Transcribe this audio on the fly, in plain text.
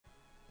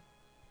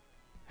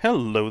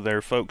Hello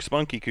there, folks.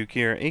 Spunky Kook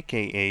here,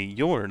 aka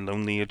your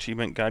Lonely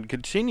Achievement God,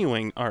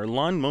 continuing our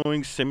Lawn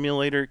Mowing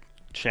Simulator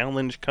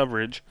challenge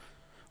coverage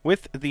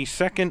with the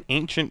second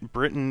Ancient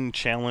Britain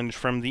challenge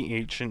from the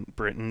Ancient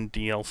Britain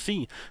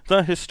DLC,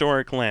 the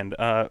Historic Land.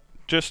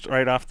 Just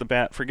right off the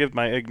bat, forgive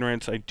my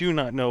ignorance, I do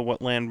not know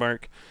what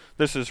landmark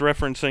this is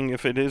referencing,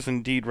 if it is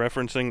indeed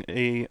referencing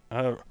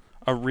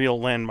a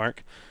real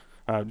landmark.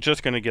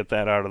 Just going to get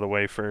that out of the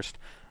way first.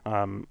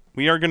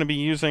 We are going to be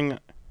using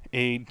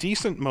a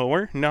decent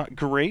mower, not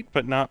great,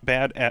 but not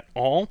bad at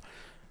all.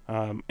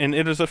 And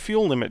it is a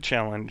fuel limit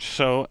challenge.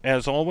 So,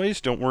 as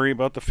always, don't worry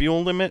about the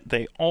fuel limit.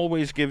 They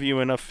always give you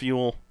enough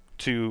fuel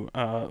to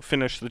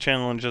finish the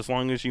challenge as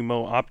long as you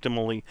mow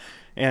optimally.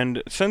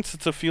 And since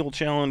it's a fuel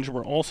challenge,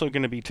 we're also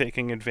going to be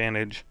taking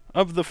advantage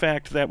of the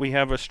fact that we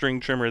have a string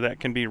trimmer that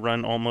can be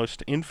run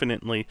almost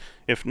infinitely,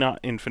 if not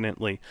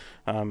infinitely.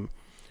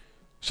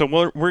 So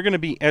we're going to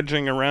be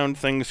edging around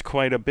things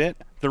quite a bit.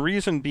 The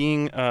reason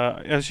being,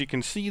 as you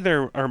can see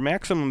there, our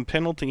maximum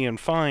penalty and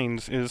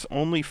fines is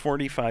only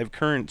 45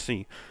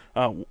 currency.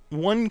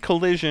 One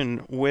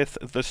collision with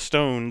the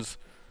stones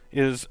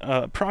is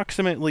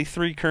approximately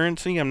 3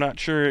 currency. I'm not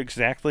sure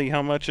exactly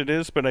how much it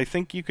is, but I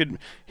think you could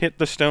hit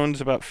the stones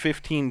about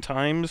 15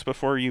 times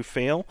before you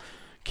fail.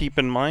 Keep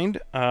in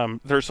mind,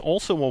 there's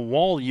also a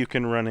wall you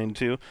can run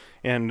into,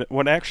 and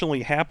what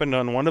actually happened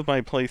on one of my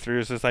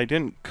playthroughs is I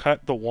didn't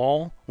cut the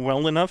wall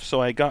well enough,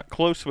 so I got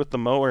close with the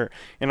mower,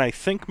 and I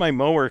think my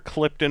mower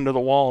clipped into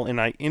the wall,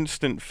 and I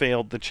instant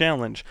failed the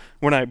challenge.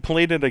 When I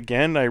played it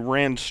again, I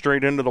ran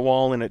straight into the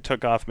wall, and it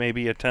took off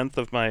maybe a tenth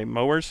of my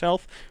mower's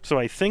health, so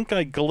I think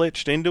I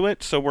glitched into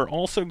it. So we're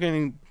also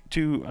going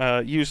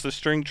to use the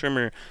string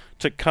trimmer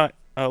to cut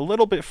a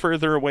little bit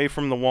further away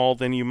from the wall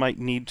than you might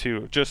need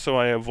to, just so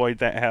I avoid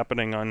that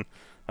happening on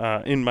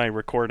in my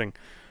recording.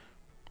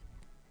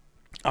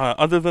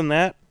 Other than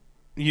that,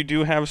 you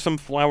do have some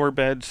flower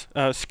beds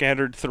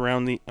scattered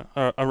around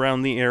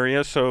the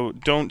area, so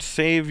don't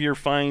save your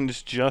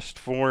finds just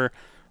for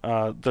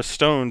the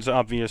stones,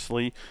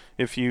 obviously.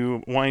 If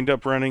you wind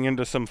up running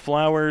into some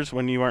flowers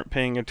when you aren't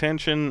paying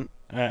attention,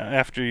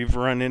 after you've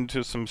run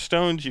into some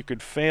stones, you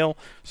could fail,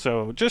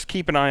 so just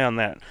keep an eye on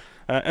that.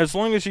 As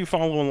long as you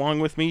follow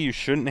along with me, you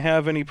shouldn't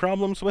have any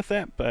problems with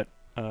that, but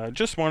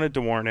just wanted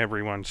to warn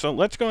everyone. So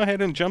let's go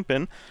ahead and jump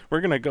in.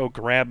 We're going to go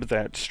grab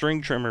that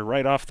string trimmer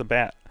right off the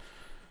bat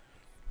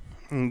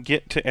and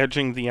get to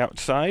edging the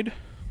outside.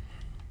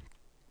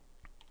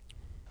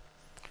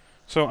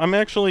 So I'm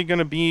actually going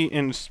to be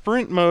in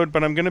sprint mode,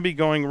 but I'm going to be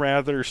going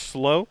rather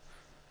slow.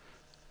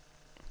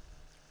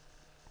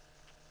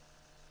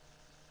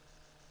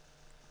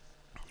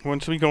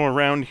 Once we go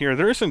around here,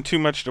 there isn't too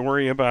much to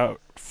worry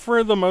about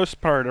for the most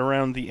part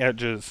around the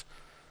edges.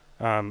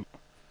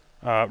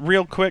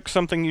 Real quick,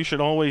 something you should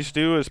always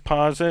do is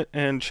pause it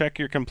and check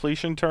your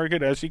completion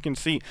target. As you can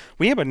see,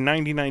 we have a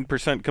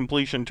 99%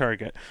 completion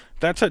target.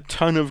 That's a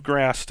ton of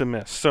grass to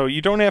miss, so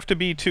you don't have to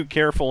be too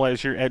careful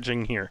as you're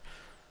edging here.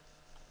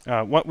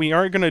 What we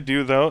are going to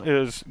do, though,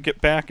 is get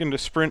back into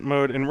sprint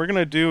mode, and we're going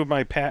to do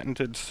my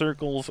patented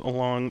circles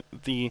along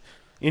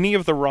any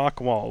of the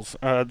rock walls.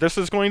 This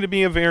is going to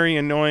be a very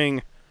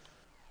annoying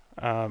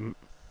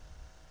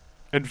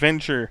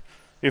adventure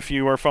if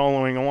you are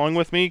following along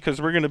with me,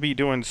 because we're going to be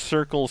doing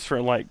circles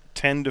for like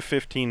 10 to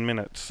 15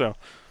 minutes. So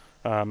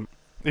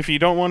if you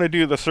don't want to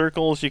do the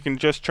circles, you can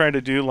just try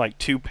to do like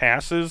 2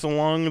 passes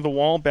along the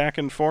wall back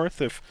and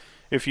forth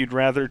if you'd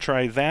rather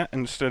try that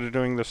instead of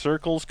doing the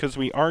circles, because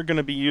we are going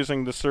to be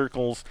using the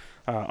circles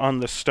on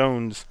the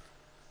stones.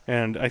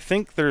 And I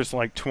think there's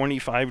like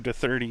 25 to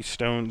 30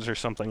 stones or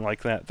something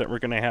like that we're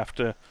going to have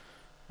to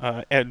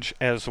edge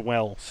as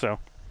well. So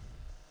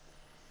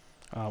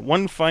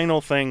one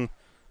final thing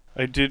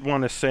I did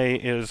want to say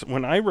is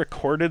when I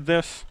recorded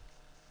this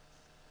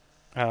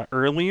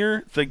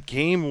earlier, the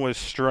game was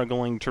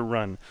struggling to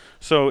run.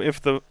 So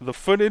if the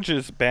footage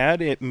is bad,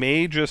 it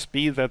may just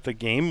be that the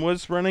game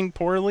was running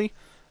poorly.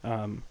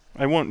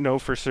 I won't know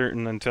for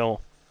certain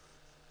until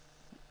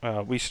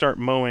we start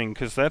mowing,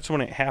 because that's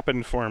when it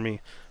happened for me.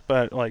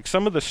 But like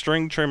some of the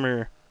string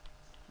trimmer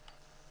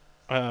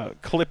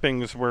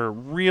clippings were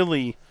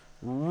really,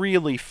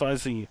 really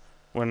fuzzy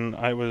when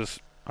I was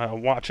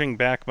watching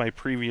back my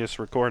previous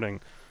recording.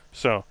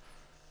 So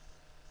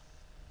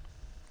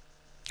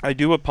I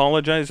do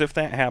apologize if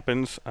that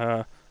happens.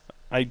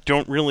 I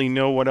don't really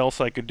know what else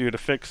I could do to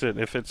fix it.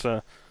 If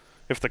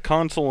the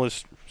console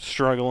is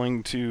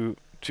struggling to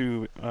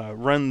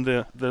run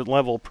the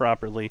level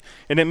properly,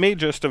 and it may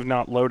just have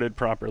not loaded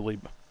properly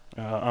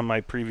on my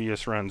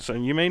previous runs,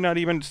 and you may not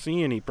even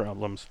see any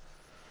problems.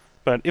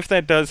 But if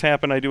that does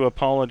happen, I do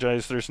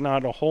apologize. There's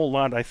not a whole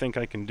lot I think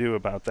I can do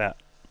about that.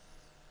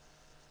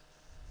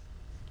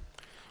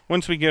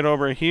 Once we get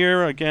over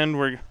here, again,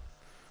 we're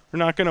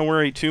not going to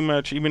worry too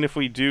much. Even if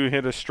we do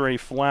hit a stray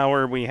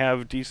flower, we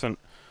have decent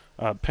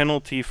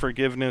penalty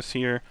forgiveness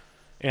here.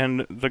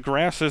 And the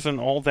grass isn't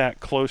all that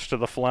close to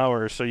the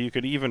flowers, so you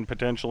could even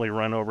potentially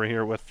run over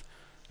here with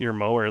your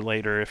mower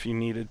later if you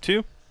needed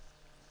to.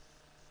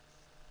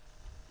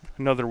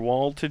 Another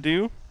wall to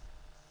do.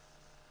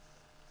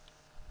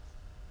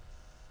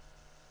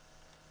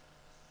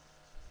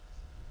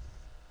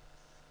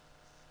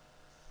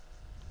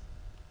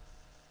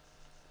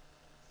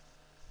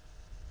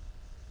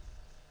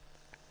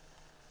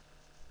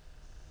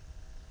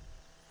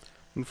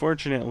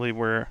 Unfortunately,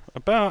 we're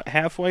about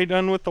halfway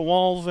done with the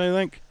walls, I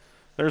think.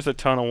 There's a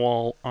ton of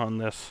wall on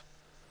this.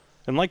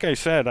 And like I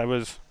said, I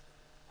was,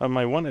 on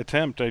my one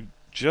attempt, I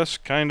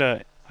just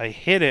kinda, I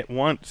hit it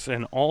once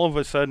and all of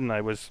a sudden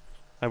I was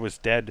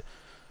dead.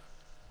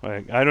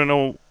 Like, I don't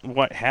know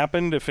what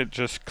happened, if it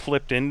just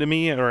clipped into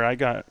me or I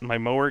got my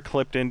mower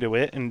clipped into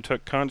it and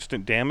took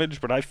constant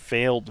damage, but I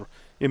failed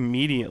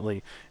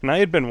immediately. And I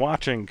had been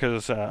watching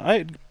because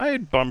I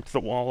had bumped the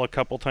wall a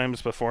couple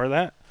times before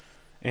that,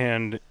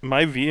 and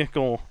my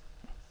vehicle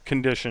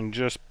condition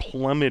just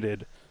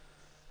plummeted,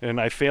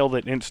 and I failed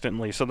it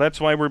instantly. So that's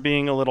why we're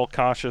being a little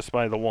cautious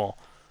by the wall.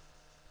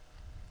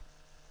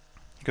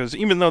 Because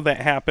even though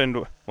that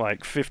happened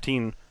like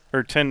 15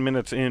 or 10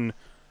 minutes in,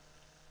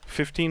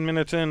 15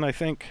 minutes in, I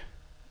think,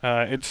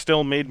 it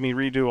still made me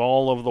redo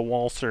all of the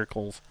wall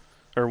circles,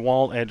 or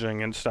wall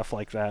edging and stuff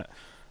like that,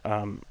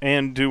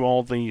 and do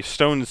all the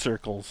stone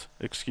circles,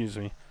 excuse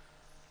me,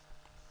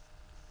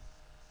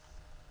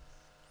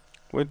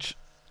 which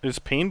is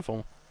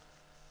painful.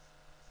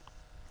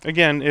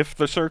 Again, if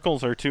the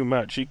circles are too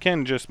much, you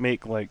can just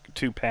make like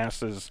 2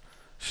 passes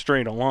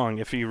straight along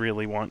if you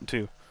really want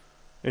to,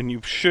 and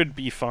you should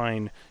be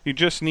fine. You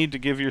just need to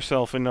give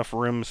yourself enough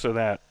room so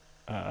that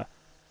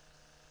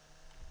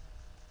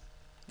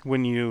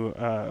when you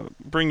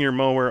bring your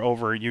mower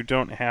over, you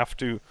don't have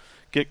to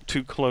get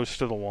too close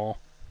to the wall.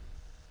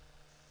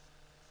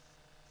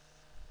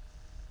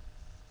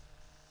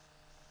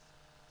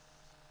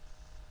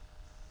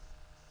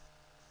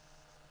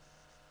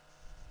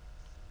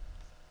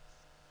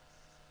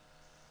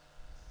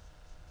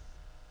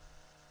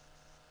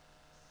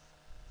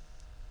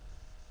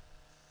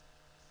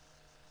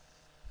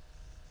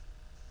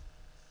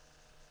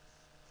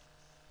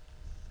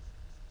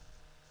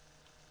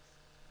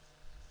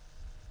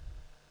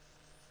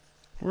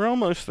 We're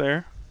almost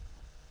there.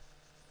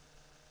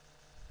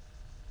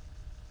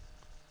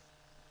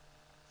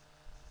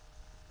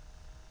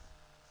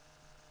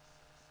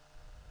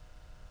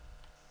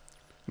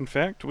 In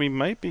fact, we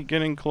might be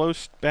getting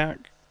close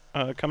back,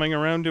 coming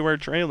around to our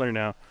trailer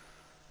now.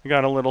 We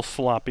got a little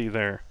sloppy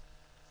there.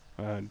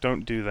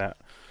 Don't do that.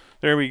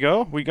 There we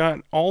go. We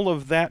got all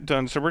of that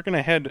done. So we're going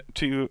to head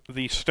to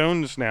the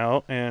stones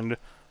now. And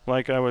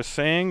like I was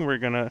saying, we're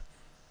going to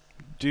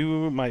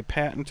do my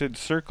patented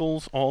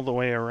circles all the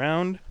way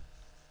around.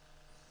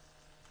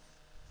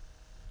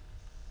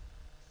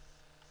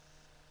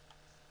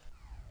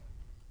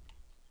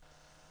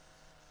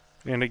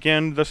 And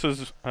again, this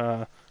is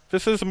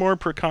more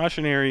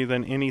precautionary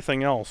than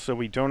anything else, so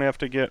we don't have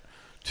to get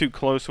too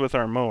close with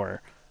our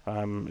mower.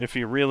 If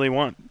you really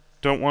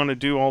don't want to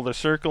do all the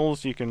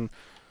circles, you can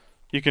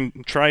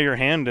try your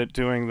hand at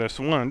doing this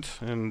once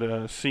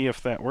and see if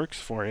that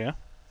works for you.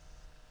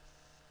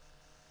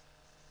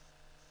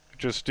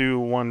 Just do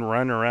one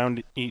run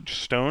around each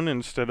stone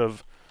instead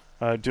of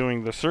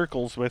doing the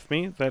circles with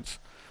me. That's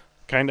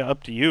kind of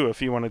up to you.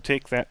 If you want to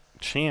take that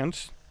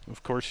chance,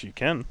 of course you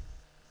can.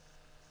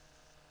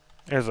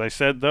 As I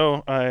said,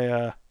 though,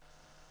 I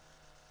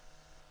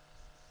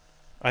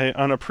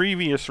on a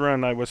previous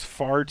run, I was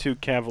far too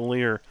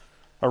cavalier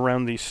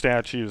around these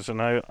statues,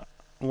 and I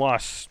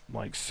lost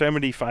like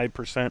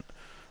 75%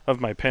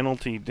 of my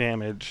penalty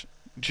damage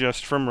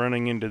just from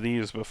running into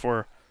these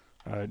before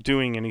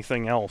doing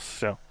anything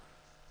else.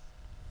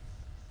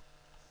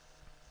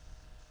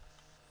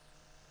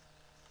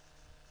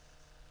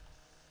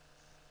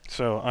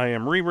 So I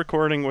am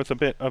re-recording with a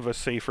bit of a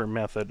safer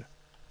method.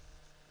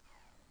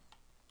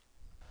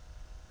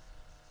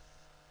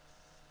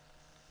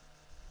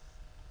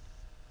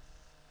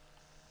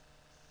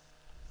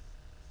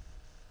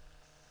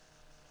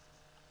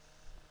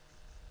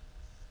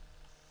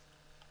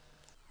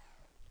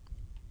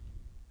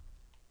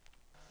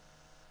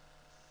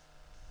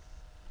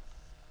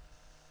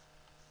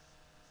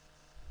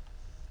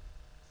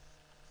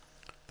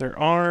 There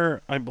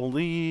are, I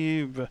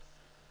believe,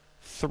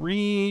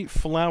 3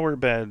 flower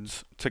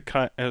beds to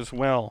cut as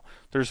well.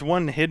 There's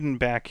one hidden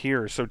back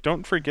here, so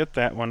don't forget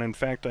that one. In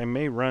fact, I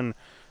may run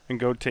and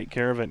go take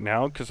care of it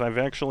now because I've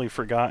actually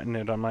forgotten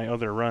it on my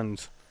other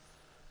runs.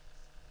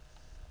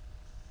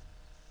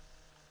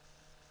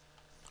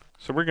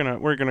 So we're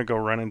gonna go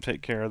run and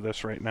take care of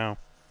this right now.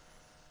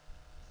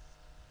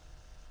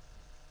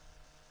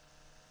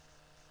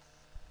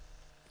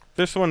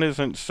 This one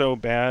isn't so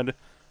bad.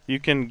 You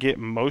can get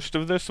most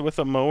of this with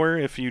a mower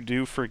if you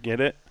do forget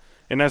it.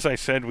 And as I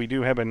said, we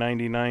do have a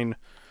 99,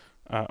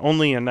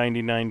 only a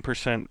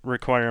 99%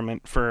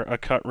 requirement for a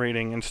cut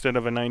rating instead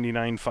of a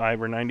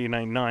 99.5 or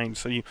 99.9.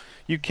 So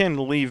you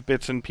can leave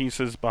bits and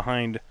pieces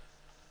behind.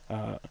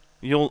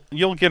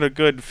 You'll get a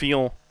good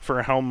feel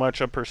for how much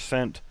a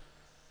percent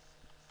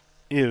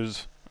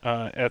is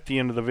at the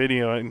end of the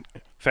video. In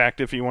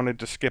fact, if you wanted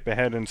to skip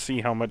ahead and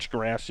see how much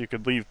grass you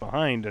could leave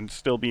behind and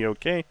still be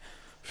okay,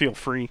 feel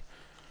free.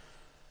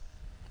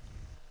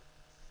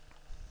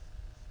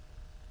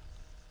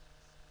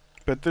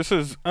 But this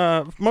is,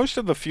 most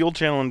of the fuel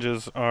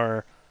challenges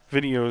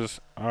videos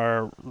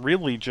are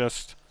really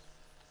just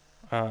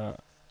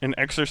an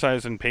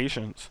exercise in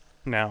patience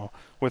now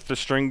with the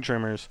string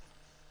trimmers.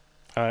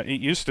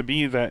 It used to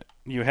be that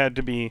you had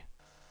to be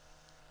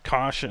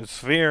cautious,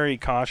 very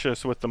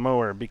cautious with the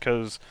mower,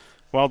 because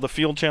while the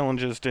field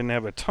challenges didn't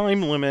have a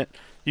time limit,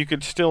 you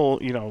could still,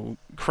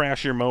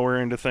 crash your mower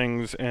into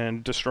things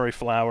and destroy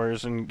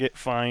flowers and get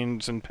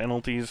fines and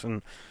penalties.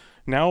 And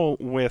now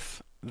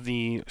with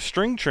the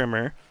string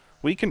trimmer,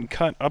 we can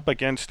cut up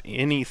against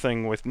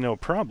anything with no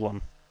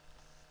problem.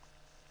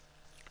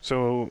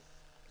 So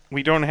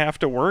we don't have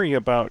to worry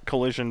about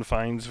collision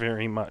fines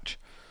very much.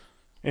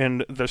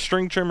 And the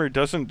string trimmer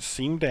doesn't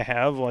seem to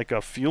have like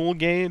a fuel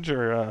gauge,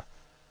 or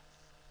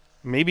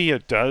maybe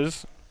it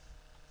does.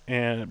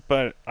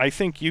 But I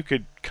think you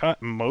could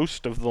cut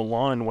most of the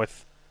lawn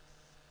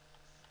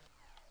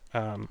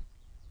um,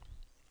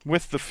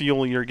 with the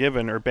fuel you're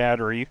given, or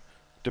battery,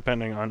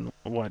 depending on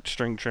what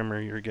string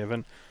trimmer you're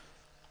given.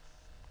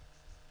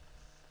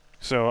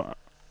 So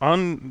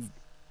on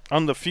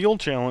the field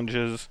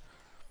challenges,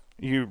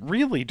 you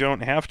really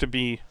don't have to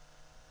be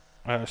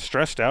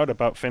stressed out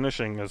about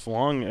finishing, as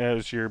long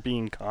as you're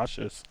being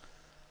cautious,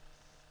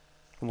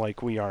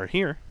 like we are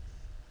here.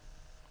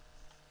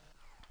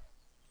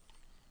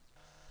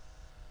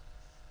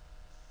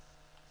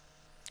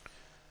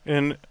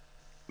 And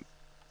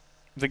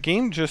the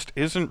game just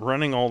isn't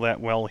running all that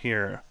well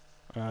here.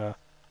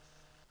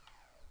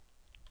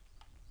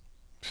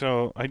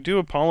 So I do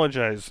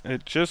apologize.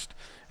 It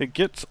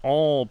gets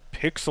all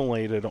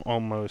pixelated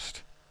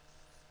almost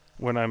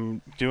when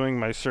I'm doing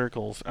my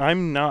circles.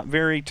 I'm not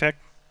very tech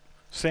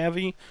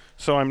savvy,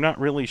 so I'm not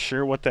really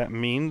sure what that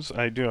means.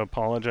 I do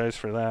apologize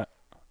for that.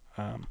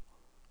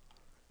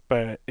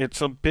 But it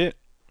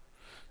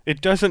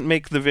doesn't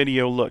make the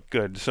video look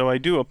good, so I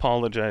do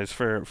apologize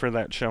for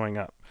that showing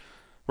up.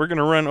 We're going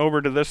to run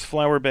over to this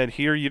flower bed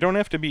here. You don't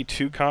have to be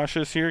too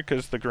cautious here,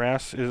 because the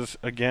grass is,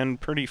 again,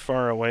 pretty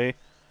far away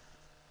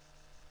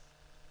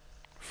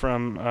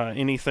from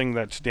anything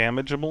that's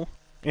damageable.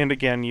 And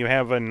again, you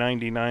have a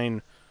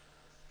 1%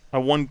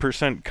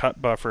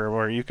 cut buffer,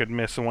 where you could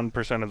miss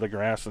 1% of the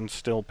grass and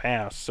still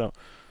pass. So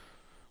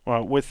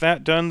with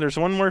that done, there's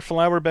one more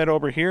flower bed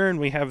over here, and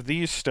we have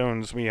these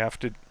stones we have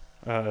to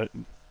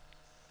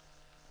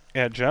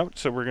edge out,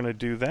 so we're going to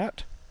do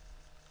that.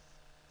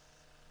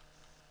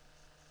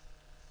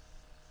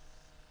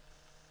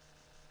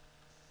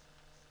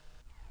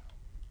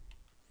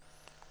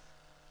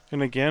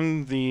 And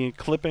again, the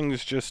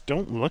clippings just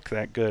don't look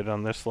that good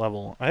on this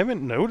level. I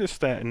haven't noticed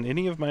that in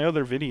any of my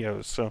other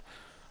videos, so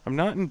I'm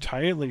not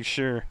entirely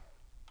sure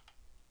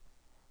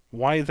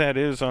why that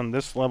is on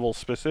this level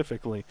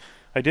specifically.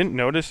 I didn't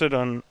notice it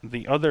on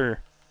the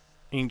other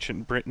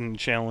Ancient Britain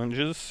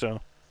challenges,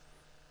 so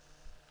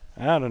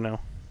I don't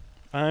know.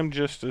 I'm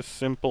just a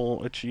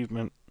simple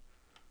achievement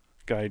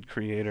guide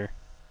creator.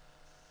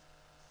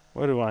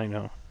 What do I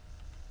know?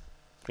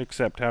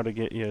 Except how to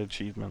get you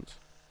achievements.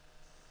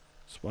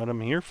 That's what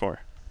I'm here for.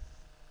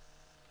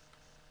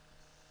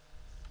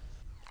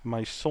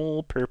 My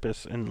sole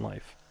purpose in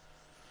life.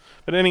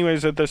 But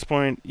anyways, at this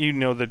point, you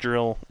know the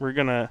drill. We're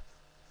gonna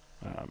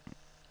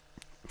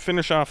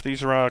finish off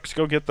these rocks,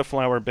 go get the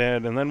flower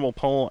bed, and then we'll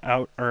pull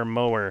out our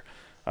mower.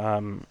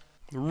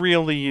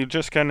 Really, you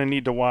just kind of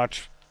need to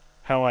watch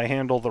how I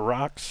handle the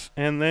rocks,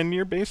 and then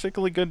you're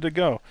basically good to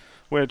go.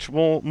 Which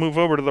we'll move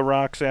over to the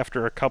rocks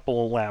after a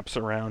couple laps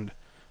around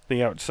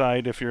the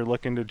outside, if you're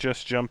looking to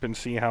just jump and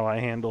see how I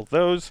handle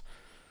those.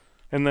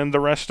 And then the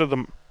rest of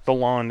the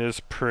lawn is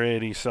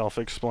pretty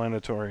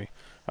self-explanatory.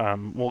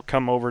 We'll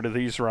come over to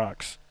these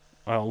rocks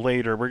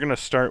later. We're going to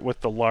start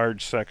with the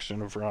large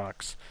section of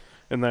rocks,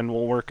 and then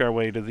we'll work our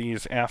way to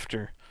these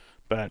after.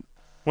 But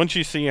once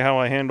you see how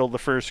I handle the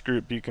first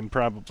group, you can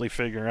probably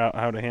figure out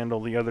how to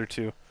handle the other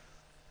two.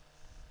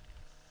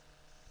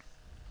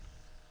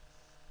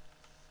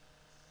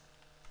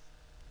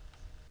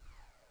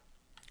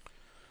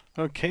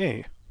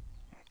 Okay,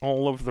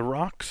 all of the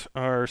rocks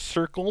are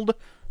circled,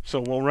 so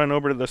we'll run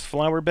over to this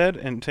flower bed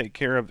and take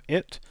care of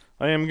it.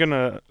 I am going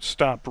to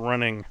stop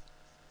running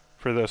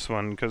for this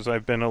one, because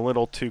I've been a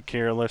little too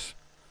careless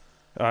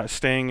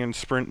staying in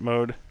sprint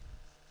mode.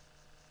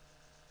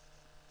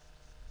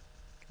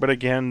 But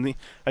again,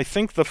 I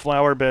think the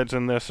flower beds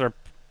in this are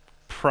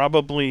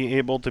probably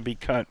able to be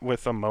cut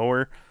with a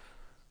mower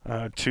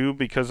too,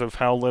 because of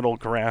how little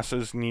grass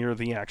is near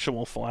the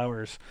actual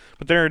flowers.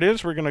 But there it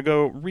is. We're going to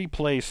go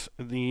replace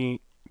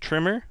the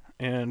trimmer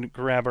and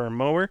grab our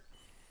mower.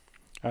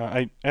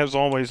 As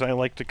always, I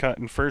like to cut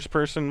in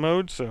first-person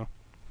mode, so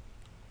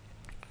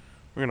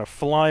we're going to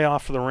fly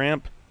off the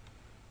ramp,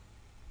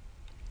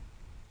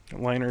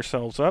 line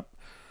ourselves up.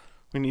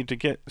 We need to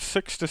get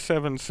 6 to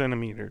 7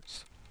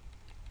 centimeters.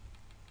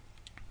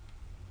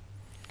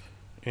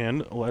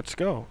 And let's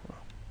go.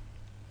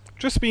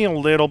 Just being a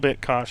little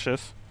bit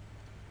cautious.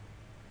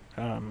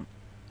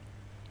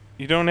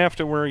 You don't have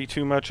to worry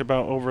too much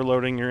about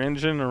overloading your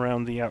engine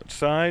around the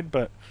outside,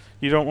 but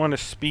you don't want to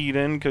speed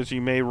in, because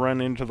you may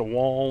run into the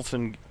walls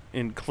and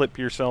clip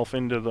yourself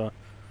into the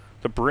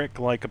brick,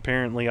 like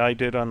apparently I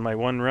did on my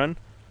one run.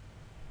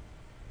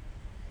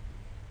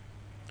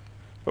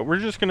 But we're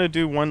just going to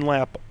do one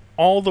lap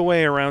all the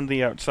way around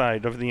the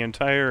outside of the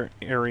entire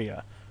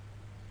area.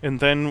 And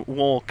then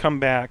we'll come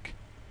back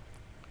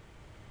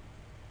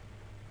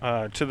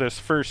to this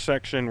first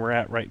section we're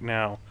at right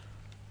now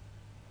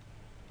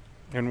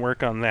and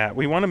work on that.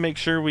 We want to make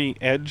sure we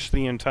edge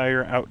the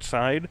entire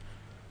outside.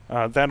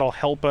 That'll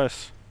help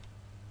us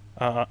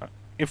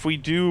if we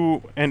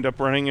do end up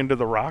running into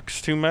the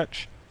rocks too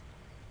much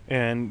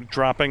and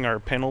dropping our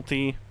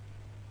penalty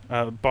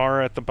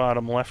bar at the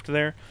bottom left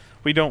there.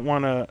 We don't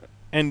want to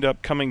end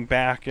up coming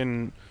back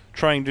and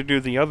trying to do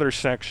the other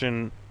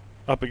section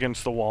up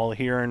against the wall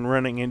here and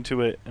running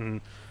into it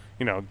and,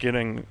 you know,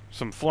 getting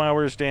some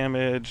flowers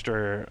damaged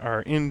or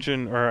our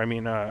engine, or I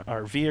mean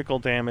our vehicle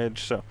damaged.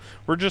 So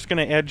we're just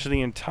going to edge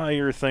the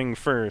entire thing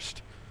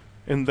first,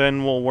 and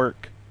then we'll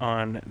work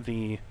on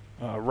the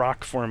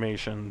rock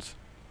formations.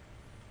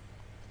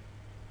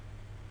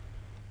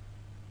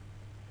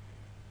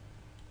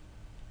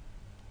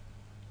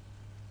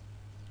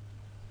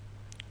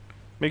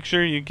 Make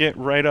sure you get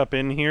right up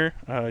in here.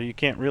 You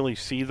can't really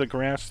see the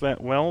grass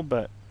that well,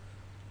 but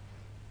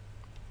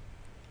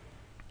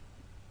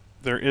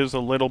there is a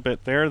little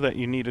bit there that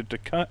you needed to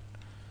cut.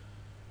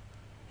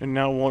 And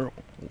now we're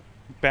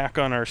back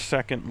on our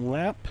second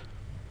lap.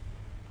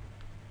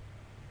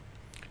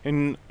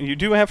 And you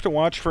do have to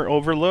watch for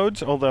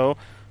overloads, although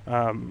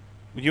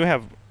you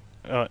have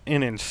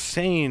an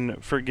insane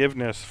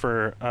forgiveness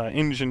for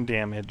engine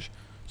damage.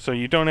 So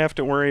you don't have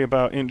to worry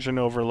about engine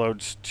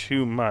overloads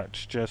too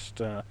much.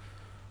 Just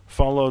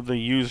follow the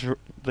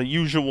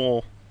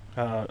usual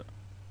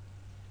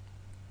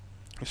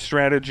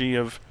strategy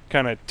of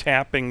kind of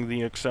tapping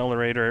the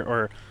accelerator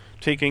or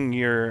taking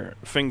your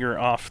finger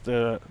off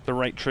the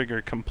right trigger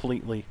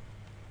completely.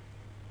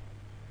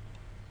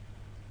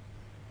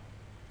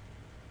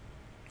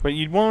 But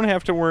you won't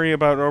have to worry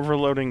about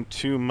overloading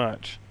too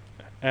much,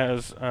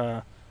 as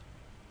I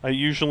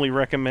usually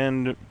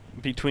recommend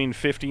between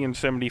 50 and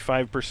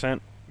 75%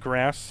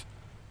 grass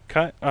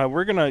cut.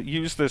 We're going to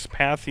use this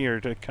path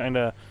here to kind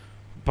of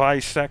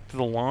bisect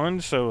the lawn,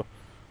 so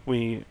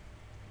we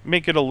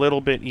make it a little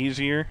bit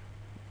easier.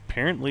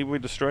 Apparently we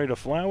destroyed a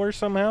flower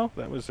somehow.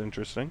 That was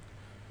interesting.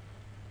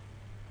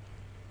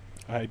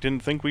 I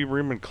didn't think we were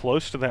even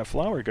close to that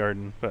flower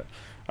garden, but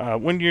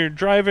when you're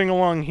driving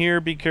along here,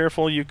 be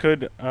careful. You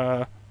could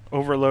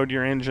overload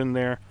your engine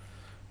there.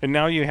 And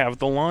now you have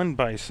the lawn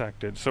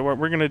bisected. So what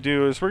we're going to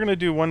do is we're going to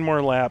do one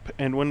more lap,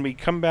 and when we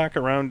come back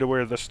around to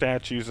where the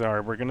statues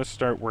are, we're going to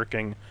start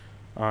working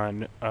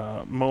on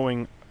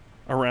mowing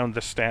around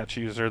the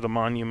statues or the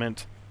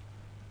monuments.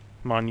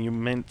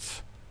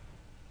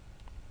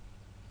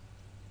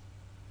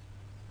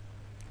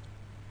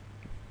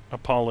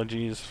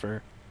 Apologies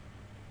for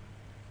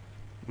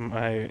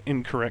my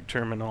incorrect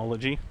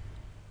terminology.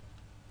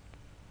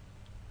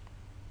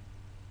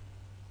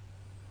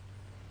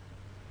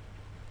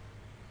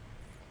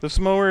 This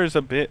mower is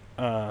a bit,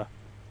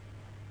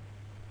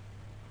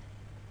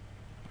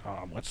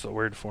 what's the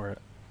word for it?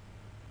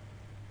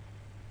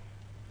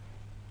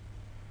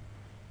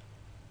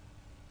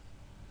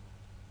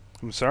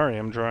 I'm sorry,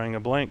 I'm drawing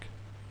a blank.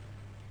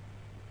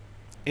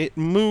 It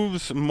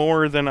moves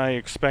more than I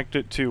expect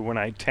it to when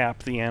I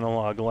tap the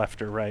analog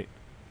left or right.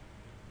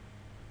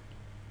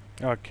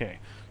 Okay,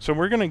 so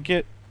we're going to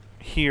get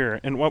here,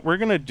 and what we're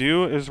going to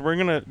do is we're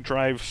going to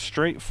drive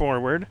straight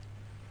forward,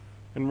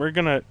 and we're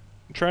going to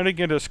try to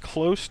get as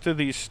close to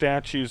these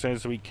statues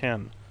as we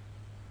can.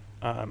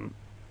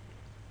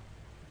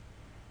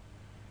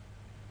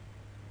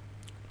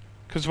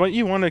 Because what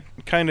you want to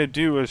kind of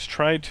do is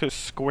try to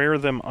square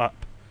them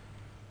up.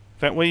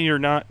 That way you're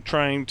not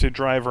trying to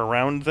drive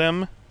around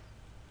them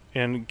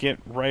and get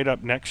right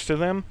up next to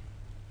them.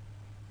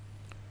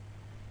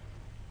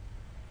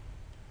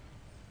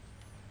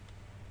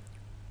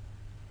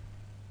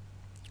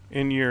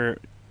 And your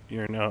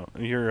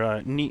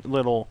neat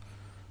little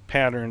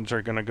patterns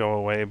are going to go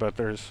away, but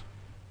there's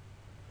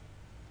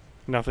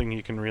nothing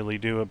you can really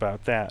do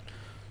about that.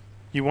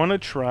 You want to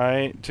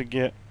try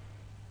to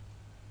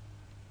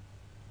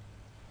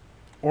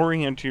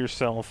orient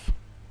yourself,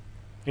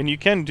 and you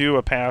can do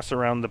a pass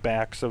around the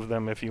backs of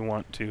them if you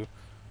want to.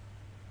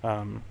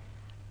 But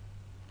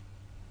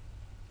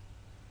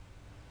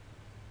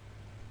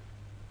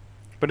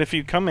if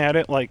you come at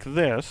it like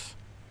this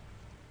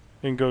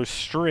and go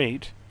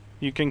straight,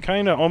 you can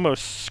kind of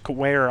almost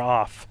square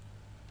off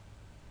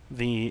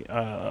the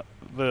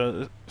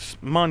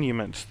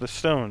monuments, the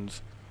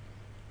stones,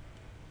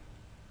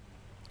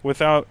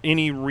 without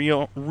any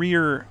real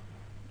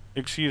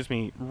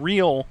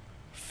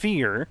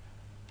fear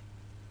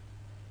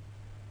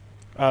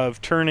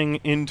of turning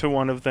into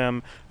one of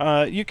them.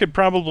 You could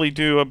probably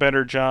do a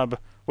better job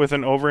with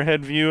an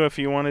overhead view if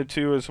you wanted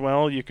to as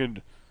well. You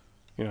could,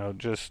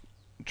 just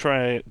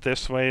try it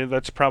this way.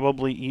 That's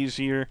probably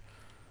easier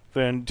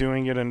than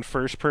doing it in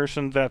first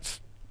person.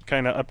 That's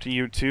kind of up to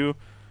you too.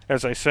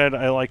 As I said,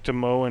 I like to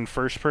mow in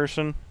first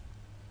person,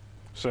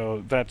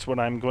 so that's what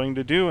I'm going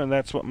to do, and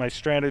that's what my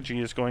strategy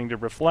is going to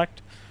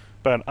reflect.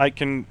 But I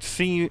can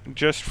see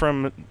just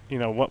from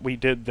what we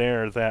did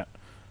there that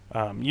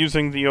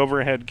using the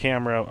overhead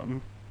camera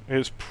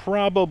is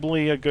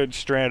probably a good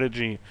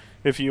strategy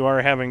if you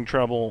are having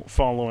trouble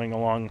following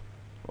along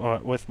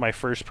with my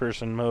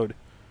first-person mode.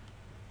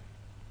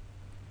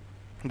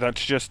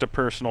 That's just a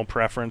personal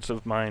preference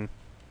of mine.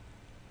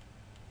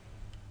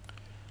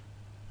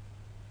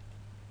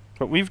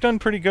 But we've done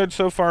pretty good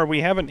so far.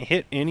 We haven't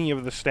hit any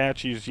of the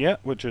statues yet,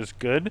 which is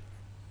good.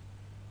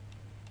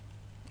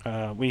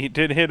 We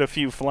did hit a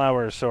few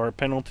flowers, so our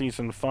penalties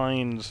and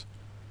fines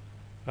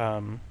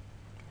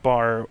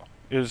bar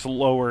is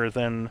lower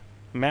than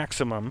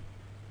maximum.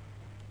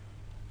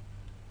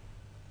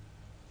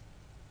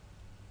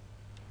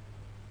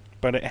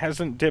 But it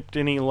hasn't dipped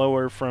any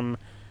lower from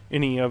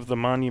any of the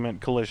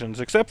monument collisions,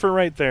 except for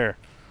right there.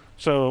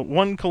 So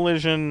one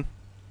collision,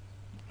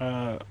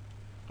 I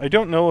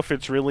don't know if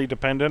it's really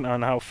dependent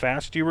on how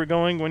fast you were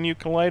going when you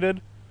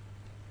collided.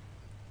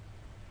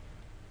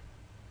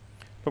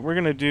 But we're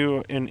going to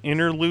do an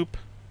inner loop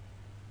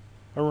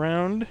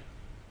around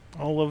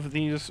all of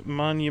these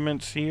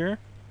monuments here.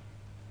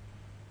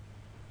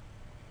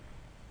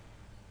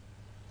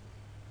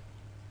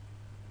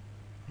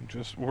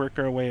 Just work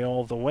our way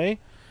all the way.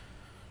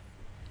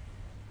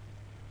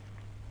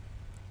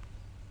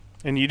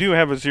 And you do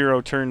have a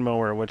zero-turn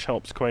mower, which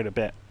helps quite a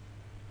bit.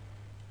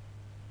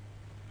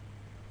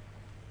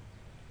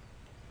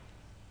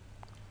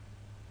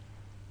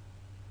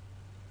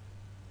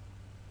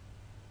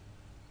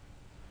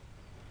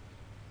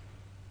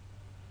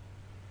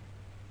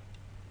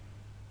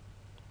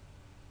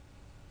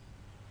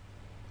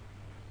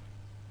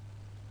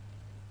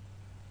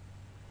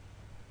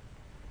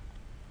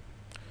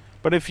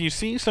 But if you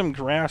see some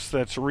grass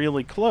that's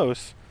really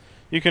close,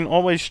 you can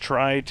always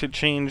try to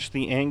change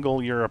the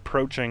angle you're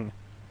approaching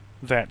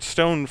that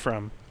stone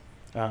from.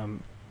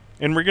 And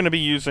we're going to be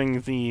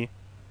using the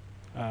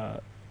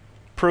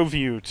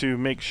ProView to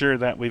make sure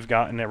that we've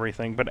gotten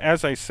everything. But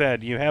as I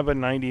said, you have a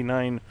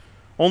 99,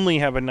 only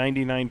have a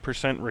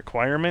 99%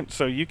 requirement,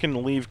 so you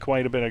can leave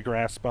quite a bit of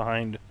grass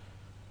behind.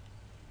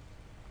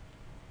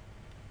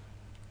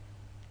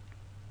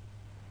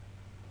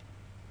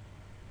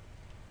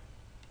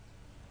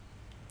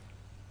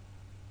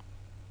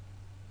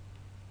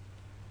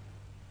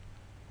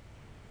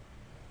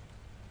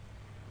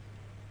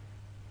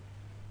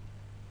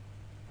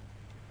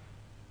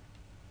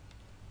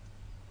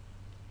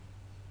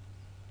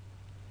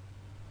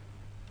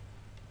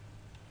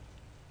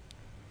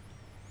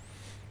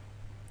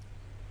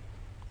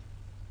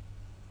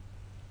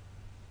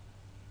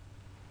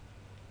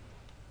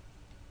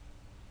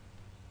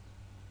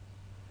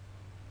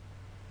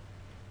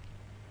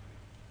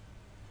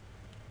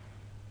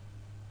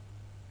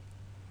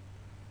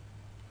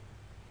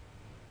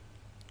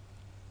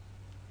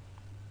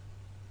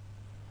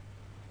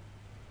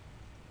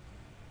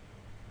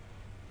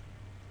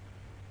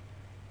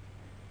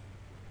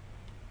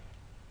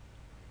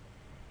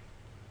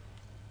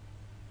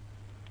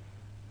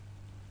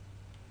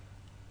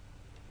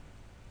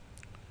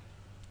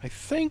 I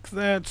think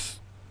that's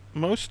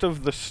most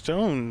of the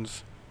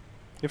stones,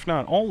 if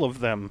not all of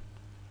them,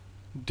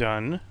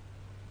 done.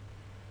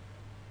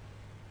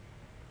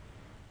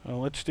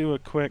 Let's do a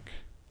quick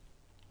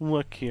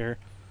look here.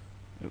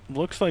 It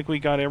looks like we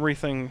got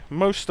everything,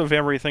 most of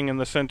everything in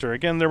the center.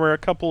 Again, there were a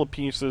couple of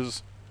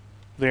pieces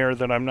there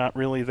that I'm not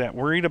really that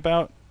worried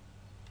about.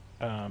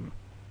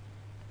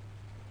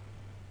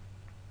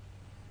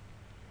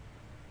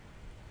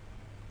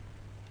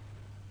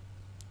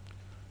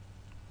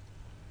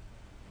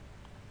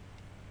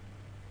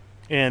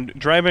 And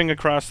driving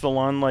across the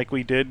lawn like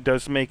we did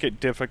does make it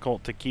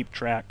difficult to keep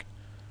track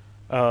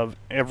of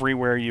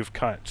everywhere you've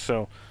cut.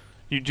 So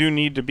you do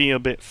need to be a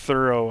bit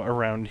thorough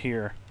around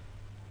here.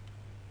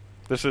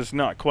 This is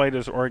not quite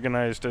as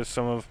organized as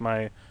some of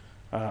my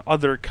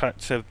other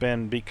cuts have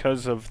been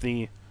because of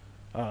the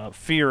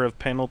fear of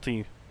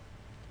penalty.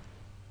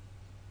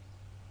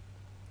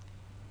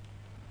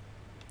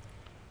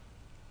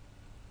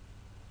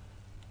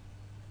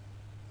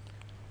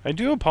 I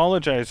do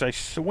apologize. I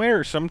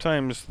swear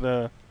sometimes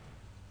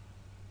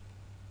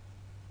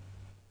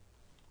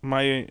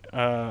my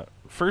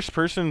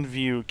first-person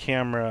view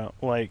camera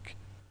like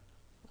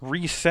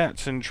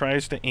resets and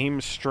tries to aim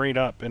straight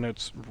up, and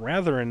it's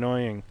rather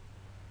annoying.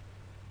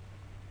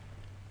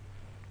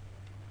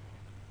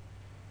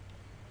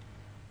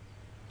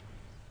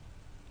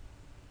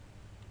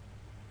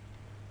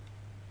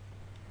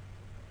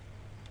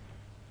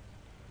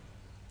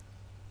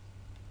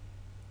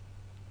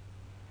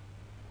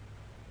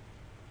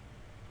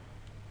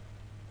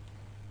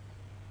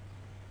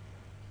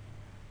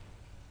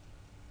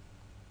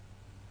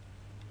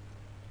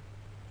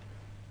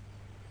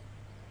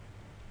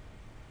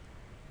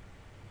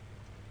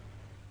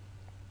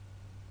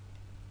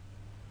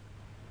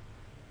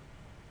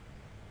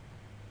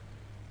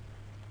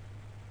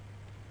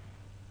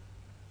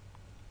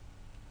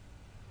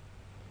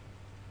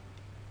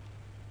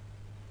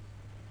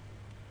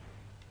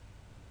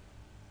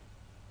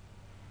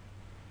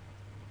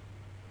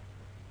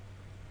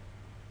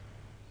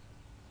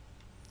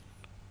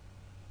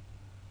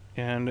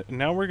 And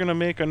now we're going to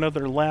make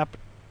another lap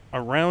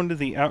around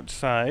the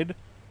outside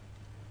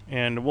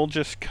and we'll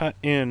just cut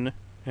in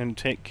and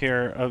take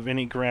care of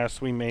any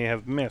grass we may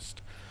have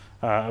missed.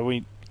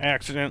 We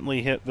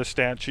accidentally hit the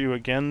statue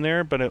again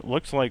there, but it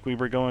looks like we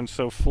were going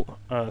so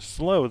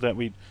slow that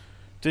we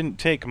didn't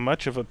take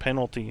much of a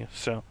penalty,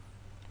 so...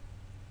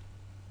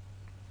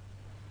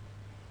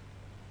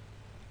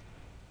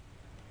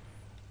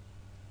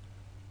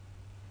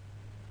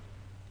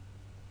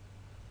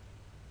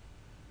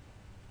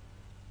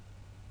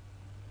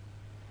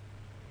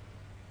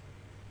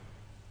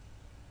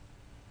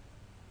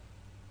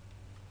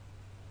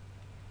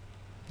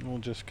 We'll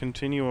just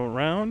continue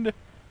around.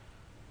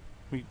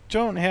 We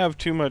don't have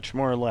too much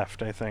more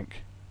left, I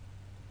think.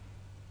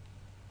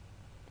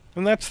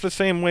 And that's the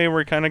same way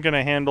we're kind of going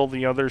to handle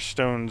the other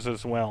stones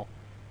as well.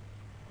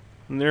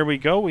 And there we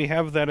go. We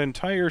have that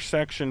entire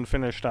section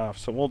finished off.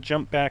 So we'll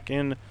jump back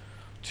in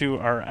to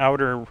our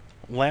outer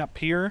lap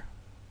here.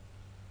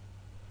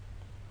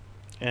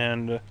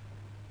 And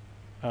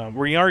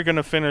we are going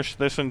to finish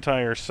this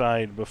entire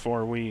side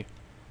before we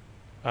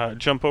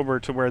jump over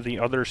to where the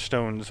other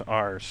stones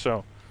are.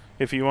 So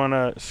if you want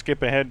to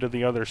skip ahead to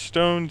the other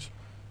stones,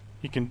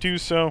 you can do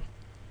so.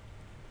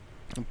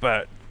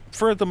 But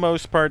for the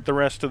most part, the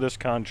rest of this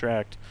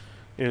contract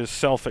is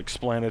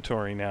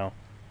self-explanatory now.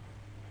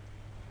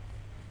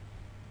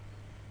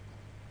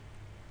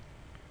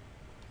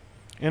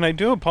 And I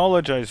do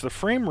apologize, the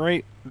frame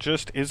rate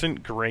just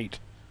isn't great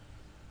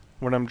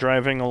when I'm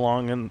driving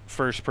along in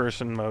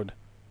first-person mode.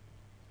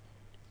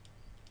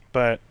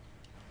 But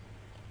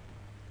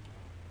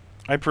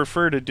I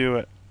prefer to do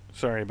it.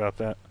 Sorry about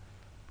that.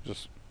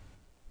 Just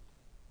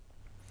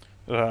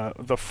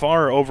the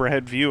far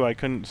overhead view, I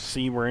couldn't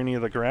see where any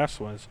of the grass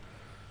was.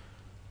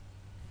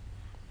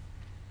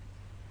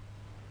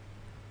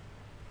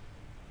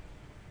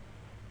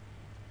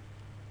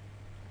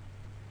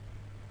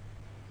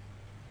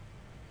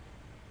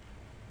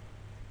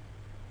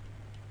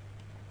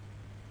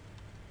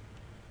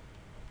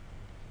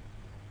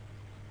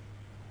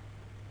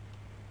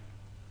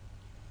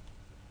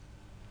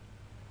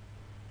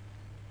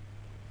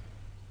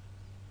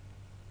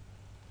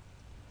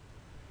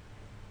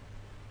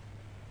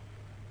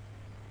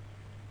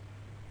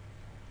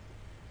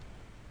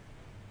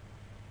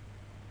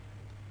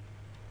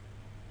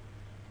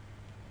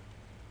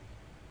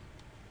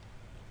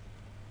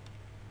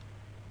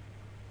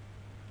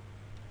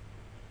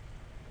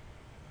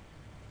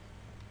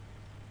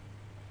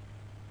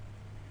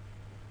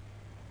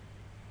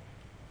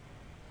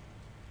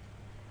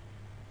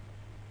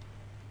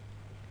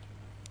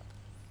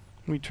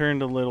 We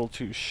turned a little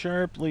too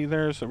sharply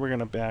there, so we're going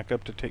to back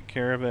up to take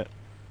care of it.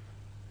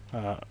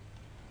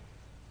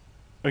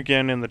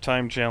 Again, in the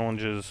time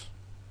challenges,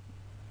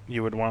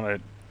 you would want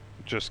to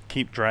just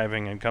keep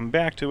driving and come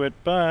back to it,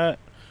 but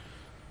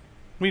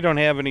we don't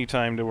have any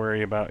time to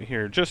worry about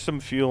here. Just some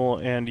fuel,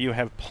 and you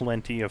have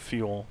plenty of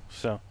fuel,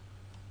 so...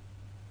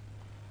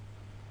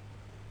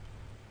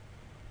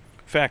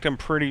 In fact, I'm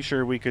pretty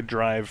sure we could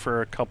drive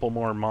for a couple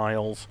more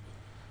miles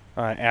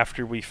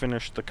after we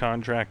finish the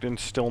contract and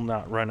still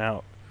not run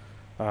out.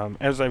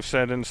 As I've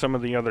said in some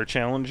of the other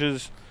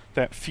challenges,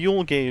 that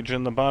fuel gauge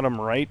in the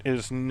bottom right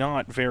is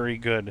not very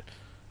good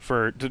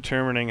for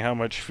determining how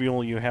much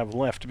fuel you have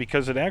left,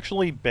 because it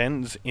actually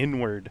bends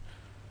inward.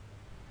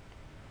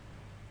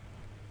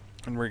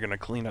 And we're going to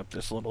clean up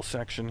this little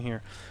section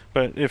here.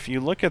 But if you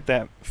look at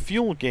that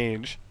fuel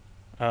gauge,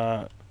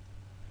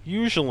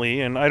 usually,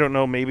 and I don't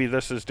know, maybe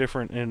this is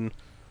different in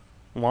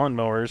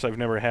lawnmowers. I've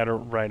never had a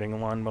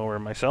riding lawnmower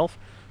myself,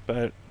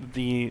 but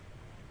the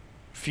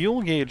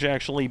fuel gauge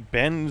actually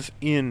bends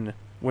in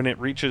when it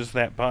reaches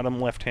that bottom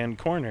left-hand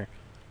corner.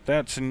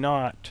 That's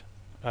not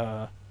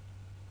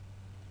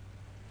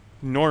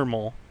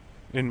normal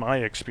in my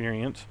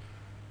experience.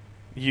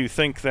 You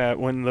think that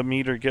when the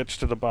meter gets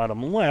to the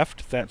bottom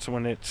left, that's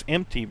when it's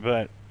empty,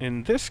 but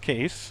in this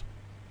case,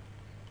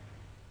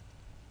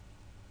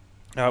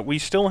 we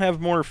still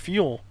have more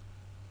fuel.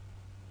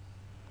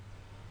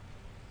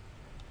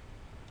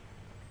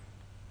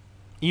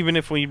 Even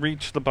if we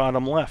reach the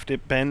bottom left,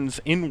 it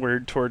bends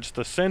inward towards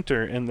the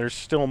center, and there's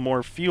still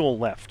more fuel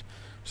left.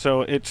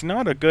 So it's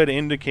not a good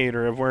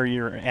indicator of where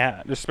you're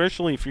at,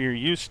 especially if you're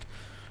used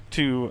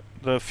to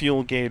the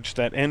fuel gauge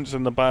that ends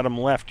in the bottom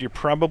left. You're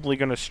probably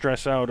going to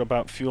stress out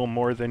about fuel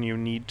more than you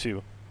need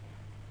to.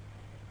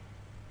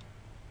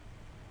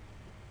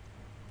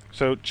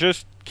 So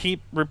just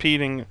keep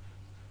repeating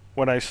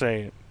what I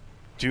say.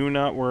 Do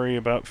not worry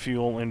about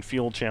fuel and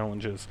fuel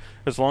challenges.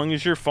 As long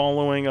as you're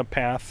following a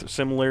path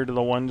similar to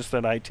the ones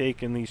that I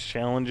take in these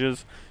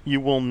challenges, you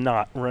will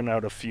not run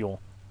out of fuel.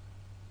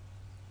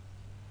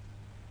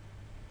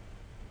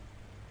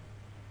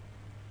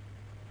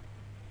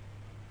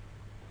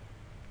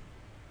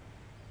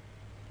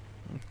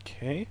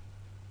 Okay.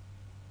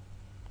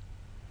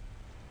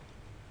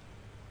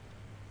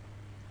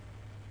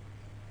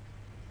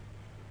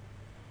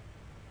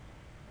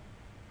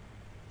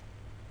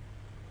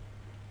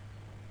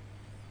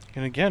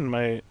 And again,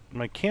 my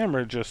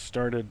camera just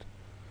started...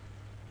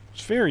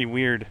 It's very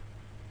weird.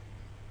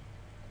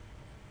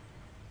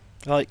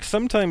 Like,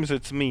 sometimes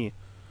it's me.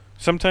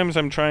 sometimes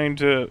I'm trying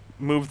to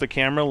move the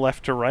camera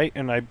left to right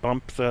and I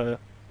bump the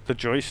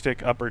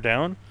joystick up or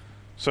down.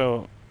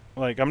 So,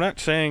 like, I'm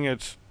not saying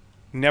it's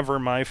never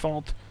my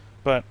fault,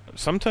 but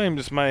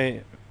sometimes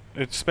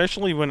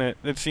especially when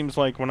it seems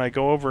like when I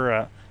go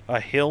over a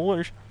hill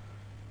or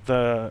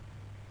the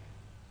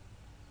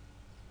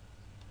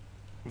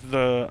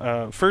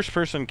first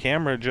person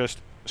camera just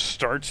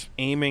starts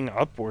aiming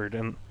upward,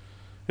 and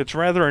it's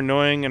rather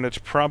annoying, and it's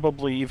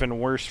probably even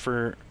worse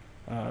for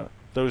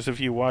those of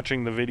you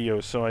watching the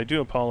video, so I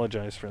do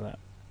apologize for that.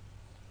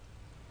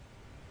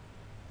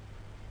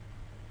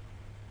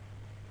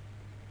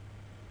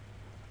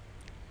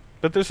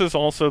 But this is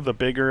also the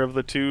bigger of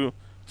the two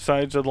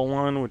sides of the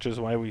lawn, which is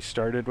why we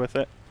started with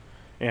it.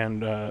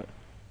 And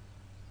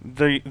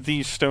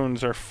these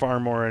stones are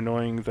far more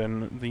annoying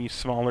than the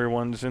smaller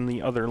ones in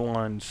the other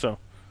lawns, so...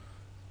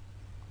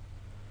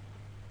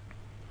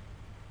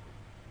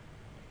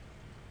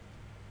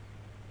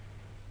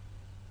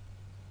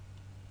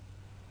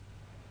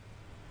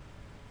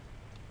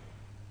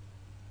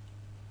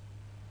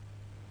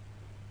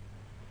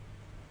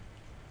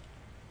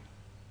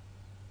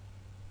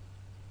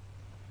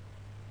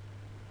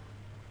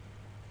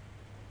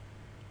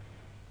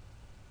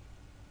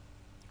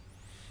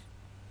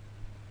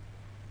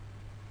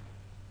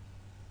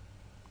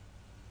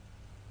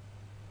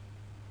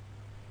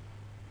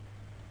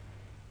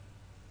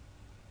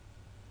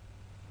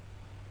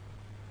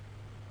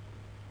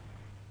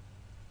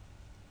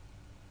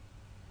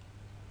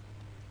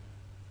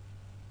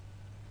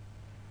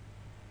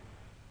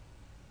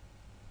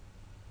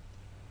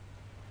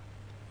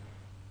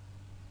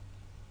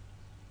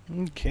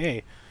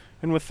 Okay,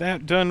 and with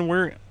that done,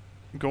 we're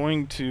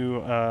going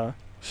to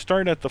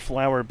start at the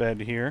flower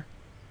bed here.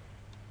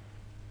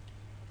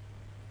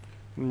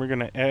 And we're going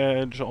to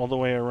edge all the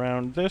way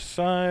around this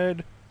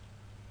side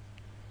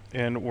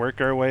and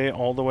work our way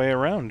all the way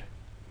around.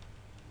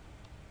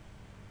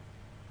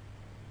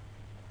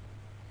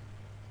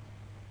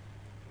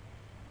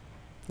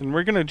 And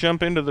we're going to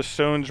jump into the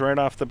stones right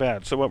off the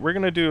bat. So what we're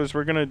going to do is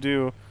we're going to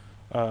do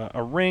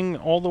a ring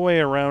all the way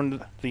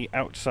around the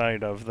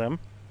outside of them.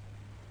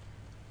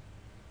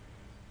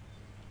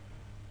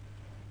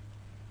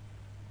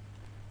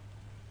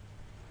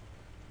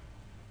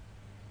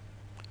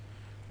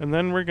 And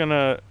then we're going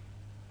to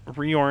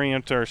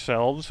reorient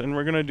ourselves, and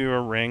we're going to do a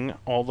ring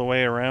all the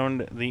way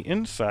around the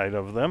inside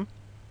of them.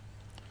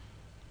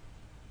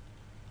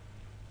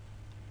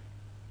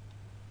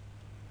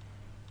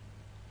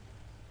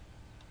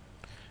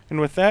 And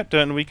with that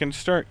done, we can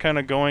start kind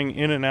of going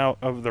in and out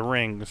of the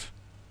rings.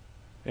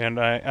 And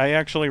I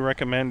actually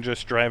recommend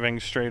just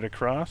driving straight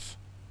across.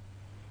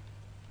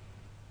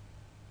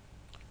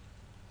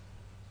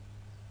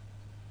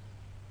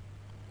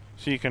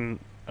 So you can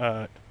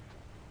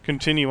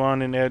continue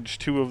on and edge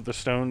two of the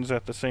stones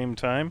at the same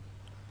time.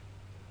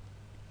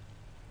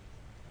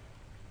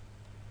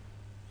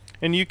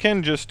 And you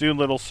can just do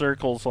little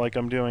circles like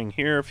I'm doing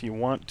here if you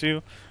want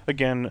to.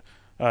 Again,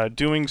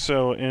 doing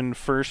so in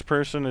first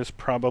person is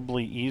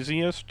probably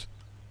easiest.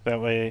 That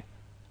way,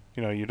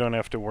 you know, you don't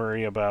have to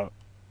worry about...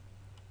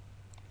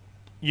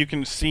 You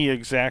can see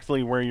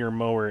exactly where your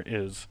mower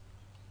is.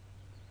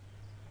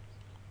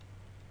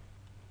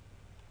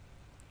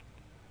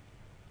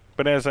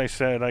 But as I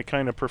said, I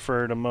kind of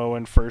prefer to mow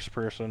in first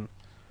person,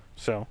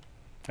 so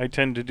I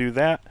tend to do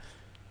that.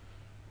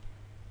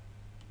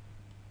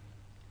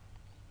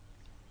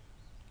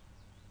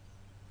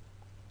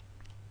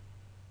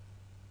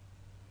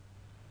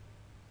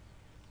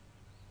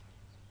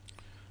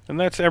 And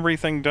that's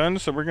everything done,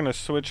 so we're going to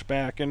switch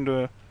back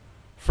into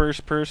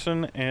first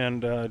person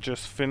and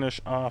just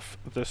finish off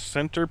the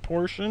center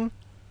portion.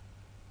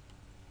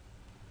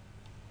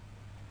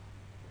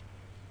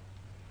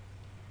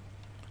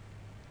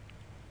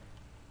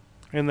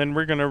 And then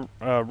we're going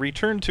to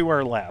return to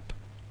our lap.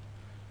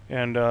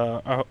 And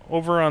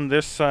over on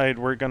this side,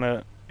 we're going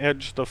to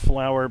edge the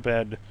flower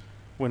bed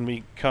when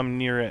we come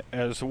near it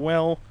as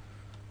well.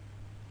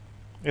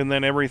 And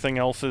then everything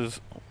else is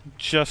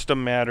just a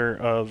matter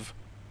of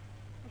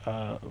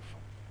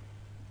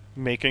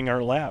making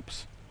our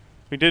laps.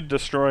 We did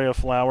destroy a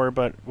flower,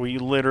 but we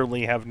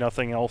literally have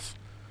nothing else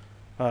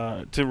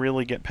to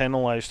really get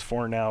penalized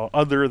for now,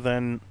 other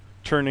than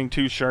turning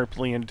too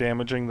sharply and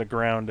damaging the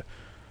ground.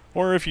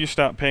 Or if you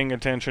stop paying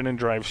attention and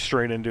drive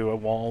straight into a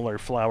wall or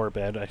flower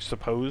bed, I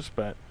suppose,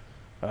 but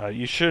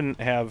you shouldn't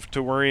have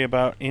to worry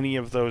about any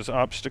of those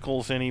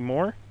obstacles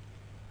anymore.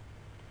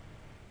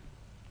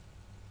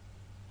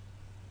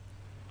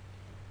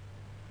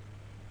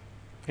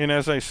 And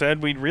as I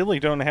said, we really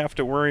don't have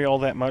to worry all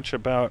that much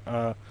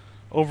about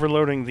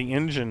overloading the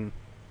engine.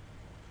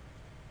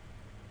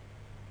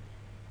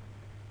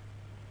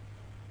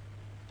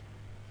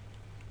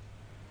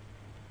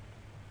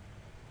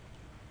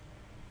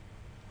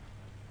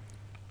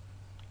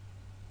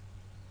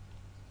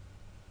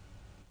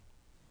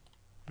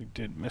 We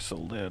did miss a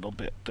little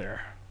bit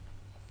there.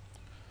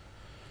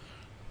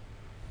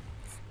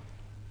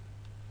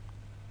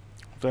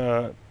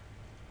 The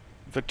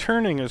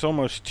turning is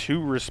almost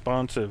too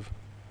responsive.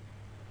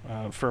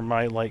 for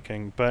my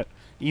liking. But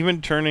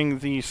even turning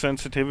the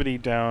sensitivity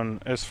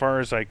down as far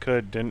as I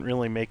could didn't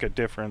really make a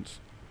difference.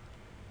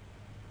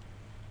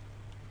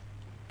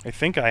 I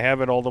think I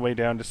have it all the way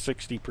down to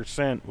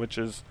 60%, which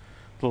is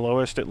the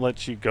lowest it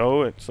lets you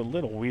go. It's a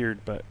little weird,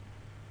 but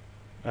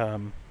I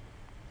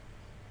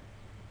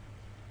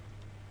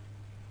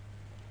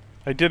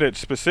did it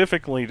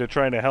specifically to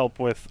try to help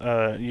with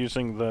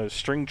using the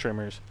string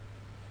trimmers.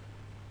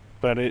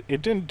 But it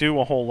didn't do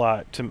a whole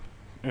lot, to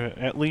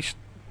at least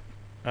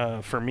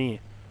for me.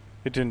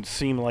 It didn't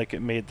seem like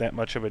it made that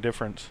much of a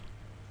difference.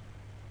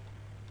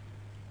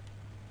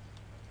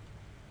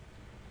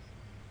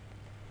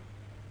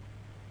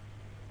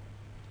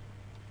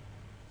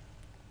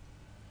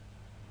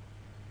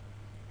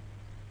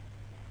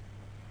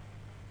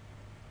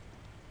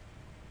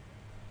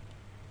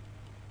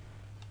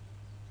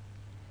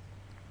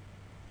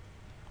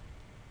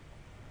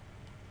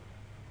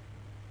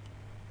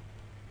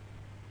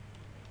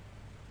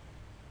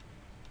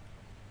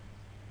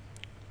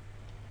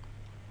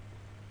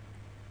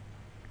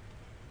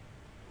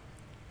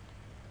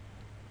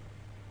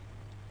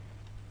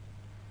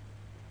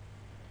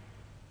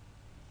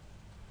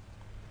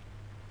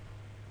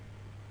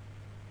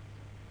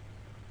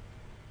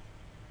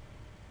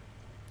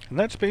 And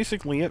that's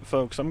basically it,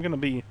 folks. I'm going to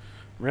be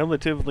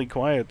relatively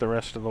quiet the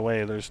rest of the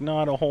way. There's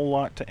not a whole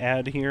lot to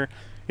add here.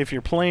 If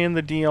you're playing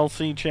the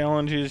DLC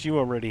challenges, you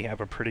already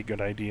have a pretty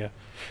good idea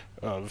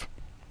of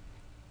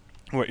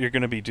what you're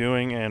going to be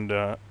doing. And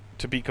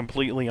to be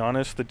completely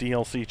honest, the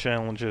DLC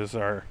challenges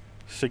are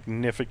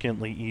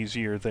significantly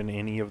easier than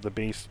any of the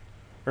base,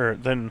 or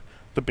than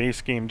the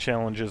base game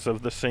challenges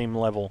of the same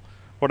level.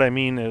 What I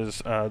mean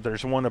is,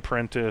 there's one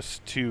apprentice,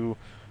 two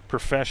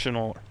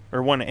professional,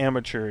 or one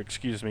amateur,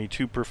 excuse me,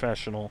 two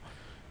professional,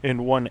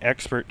 and one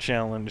expert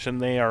challenge,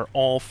 and they are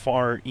all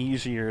far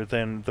easier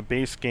than the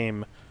base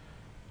game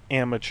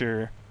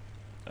amateur,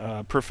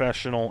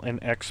 professional, and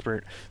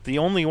expert. The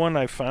only one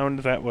I found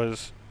that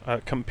was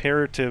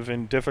comparative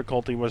in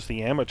difficulty was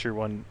the amateur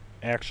one,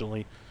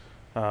 actually.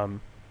 But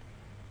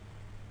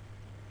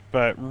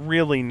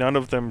really, none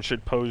of them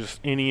should pose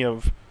any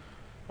of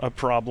a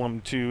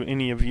problem to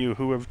any of you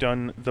who have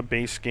done the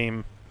base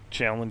game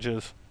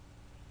challenges.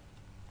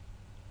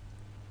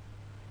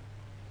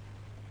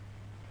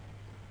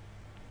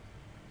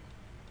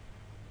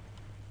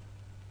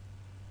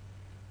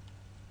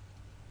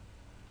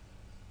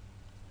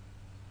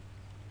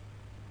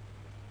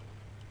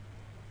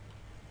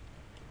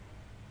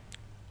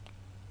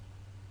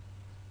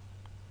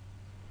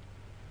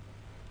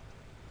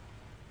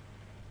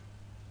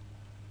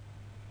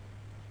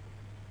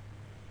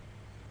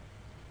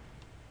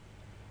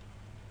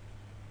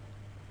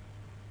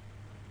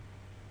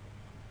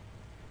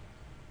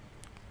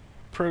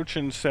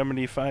 Approaching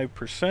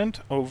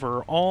 75%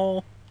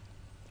 overall.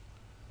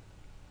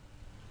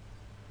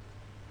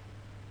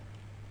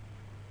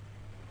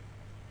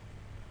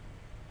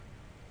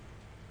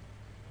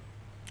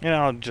 And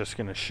I'm just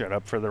going to shut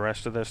up for the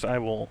rest of this. I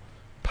will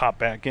pop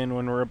back in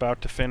when we're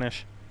about to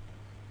finish.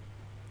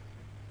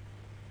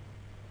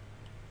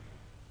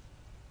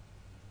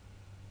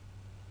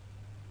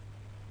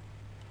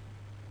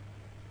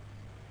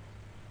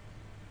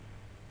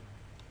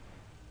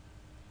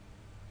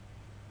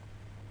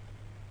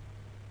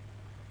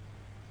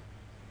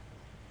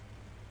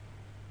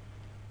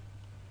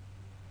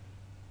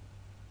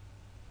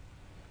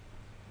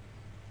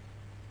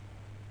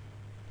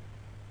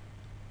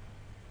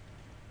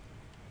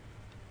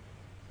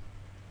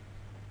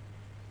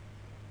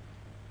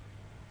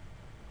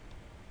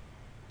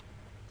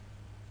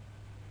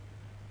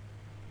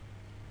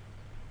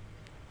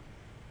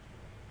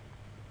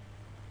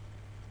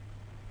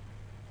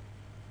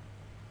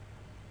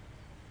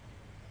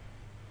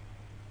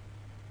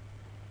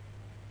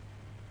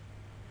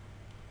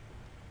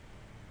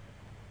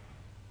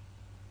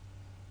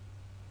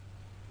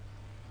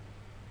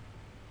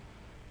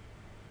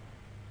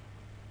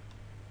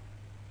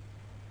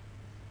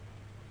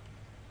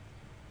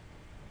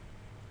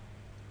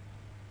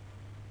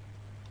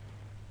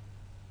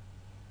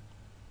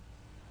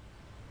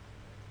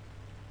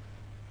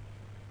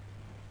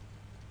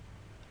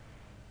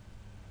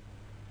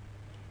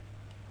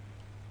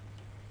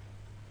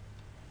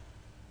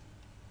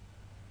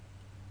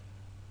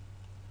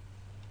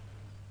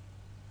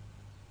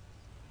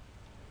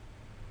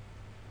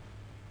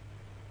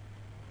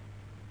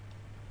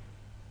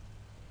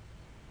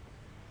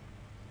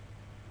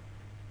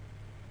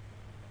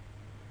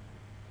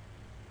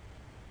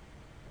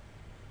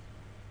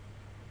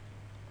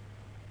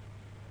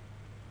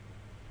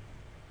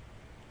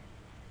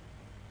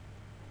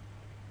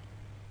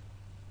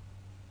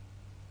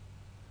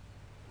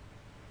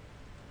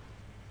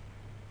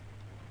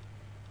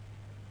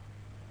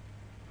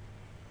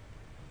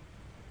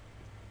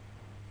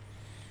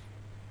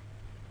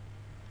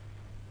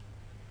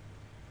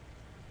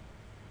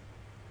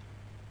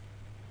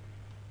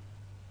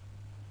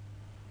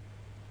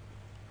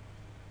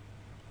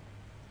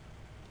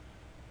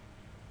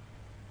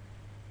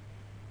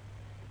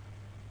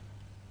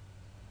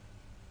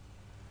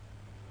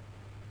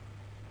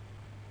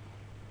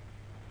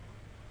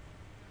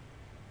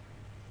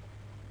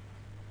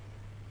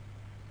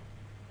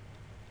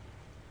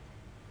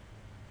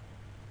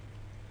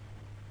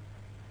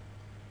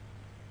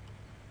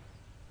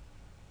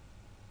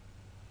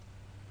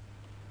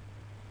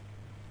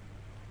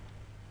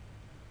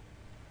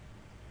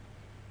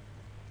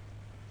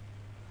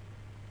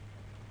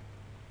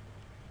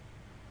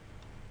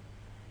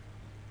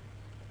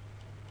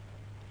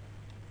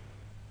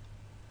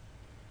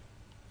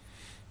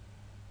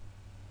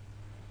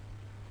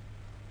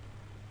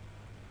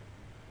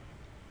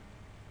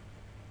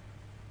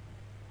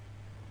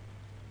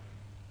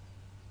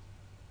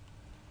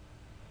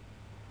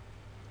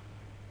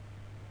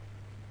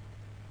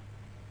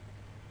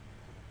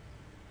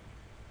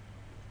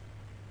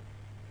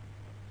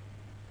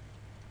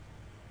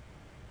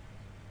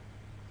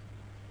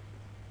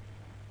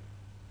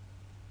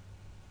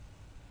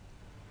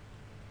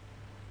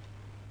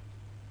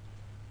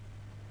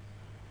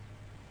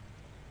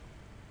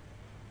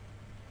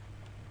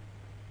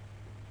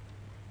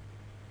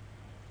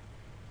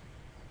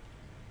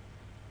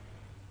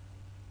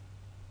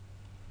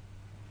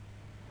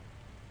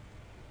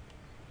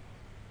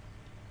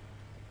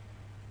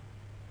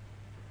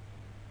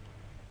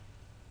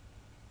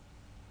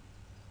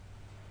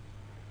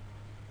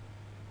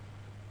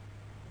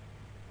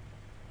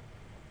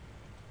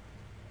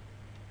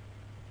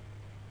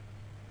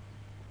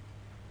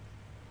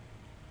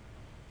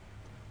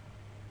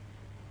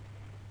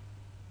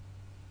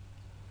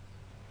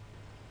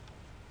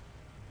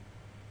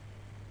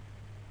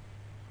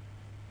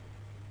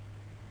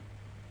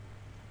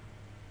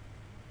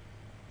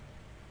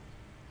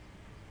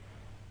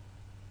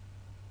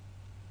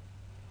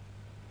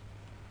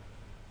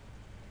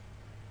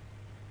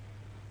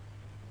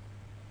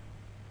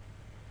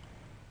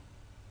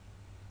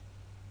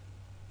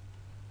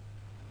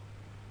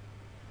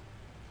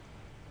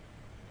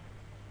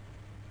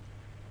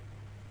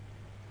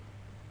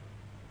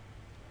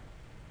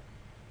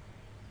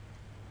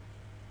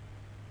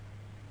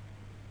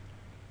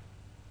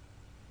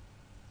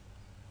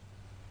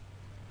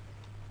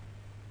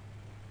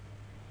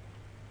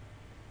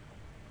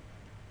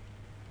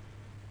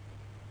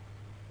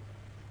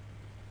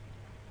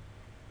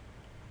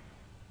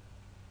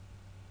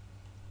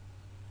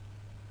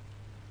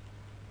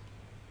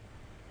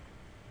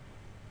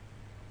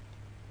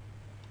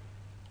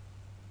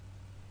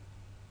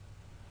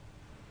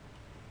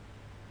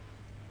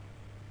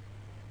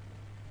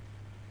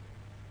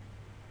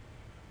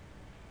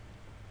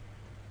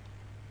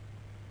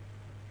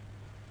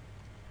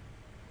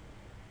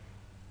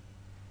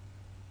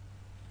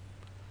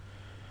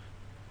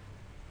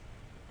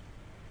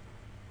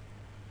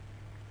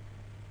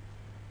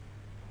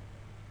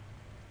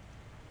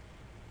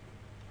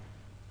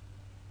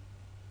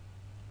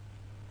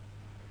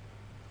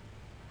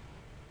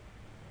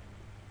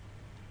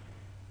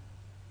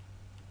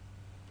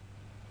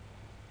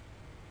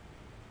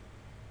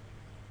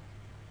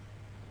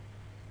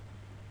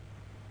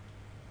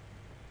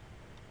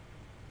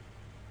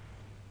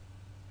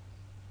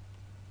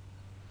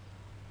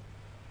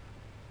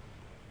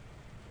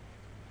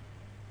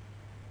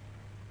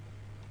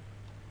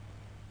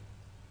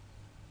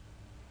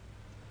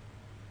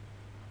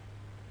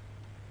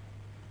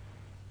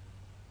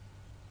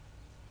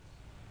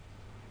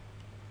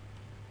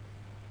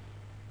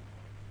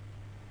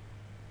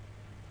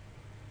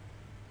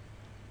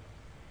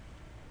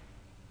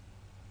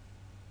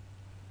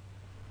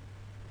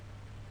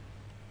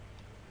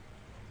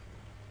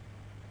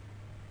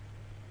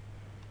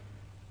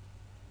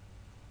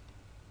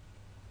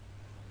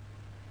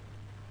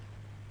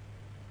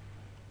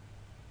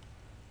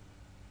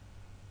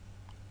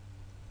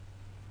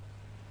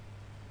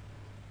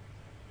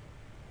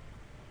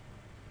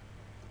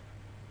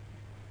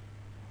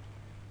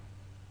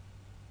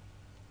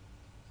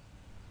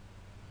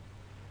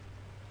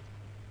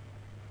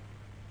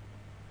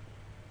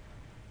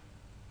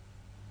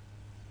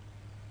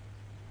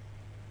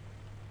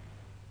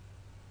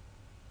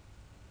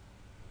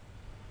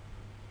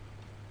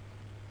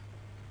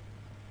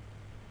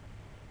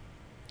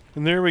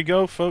 And there we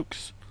go,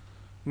 folks.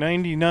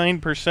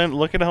 99%.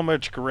 Look at how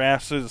much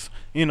grass is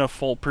in a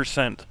full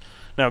percent.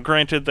 Now,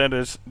 granted, that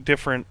is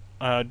different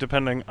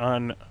depending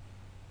on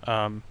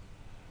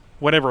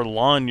whatever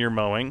lawn you're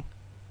mowing.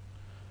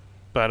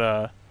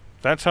 But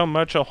that's how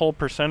much a whole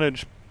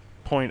percentage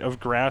point of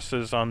grass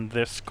is on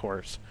this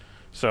course.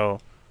 So,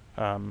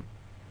 on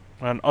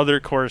other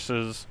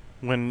courses,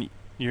 when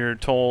you're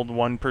told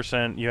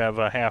 1%, you have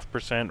a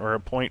 0.5% or a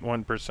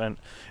 0.1%.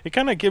 It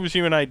kind of gives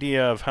you an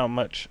idea of how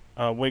much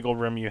wiggle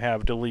room you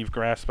have to leave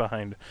grass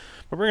behind.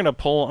 But we're going to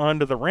pull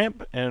onto the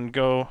ramp and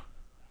go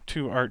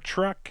to our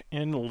truck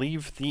and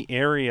leave the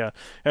area.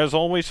 As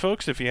always,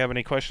 folks, if you have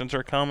any questions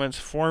or comments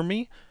for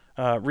me,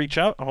 reach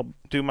out. I'll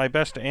do my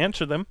best to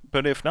answer them.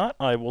 But if not,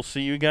 I will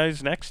see you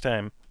guys next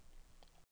time.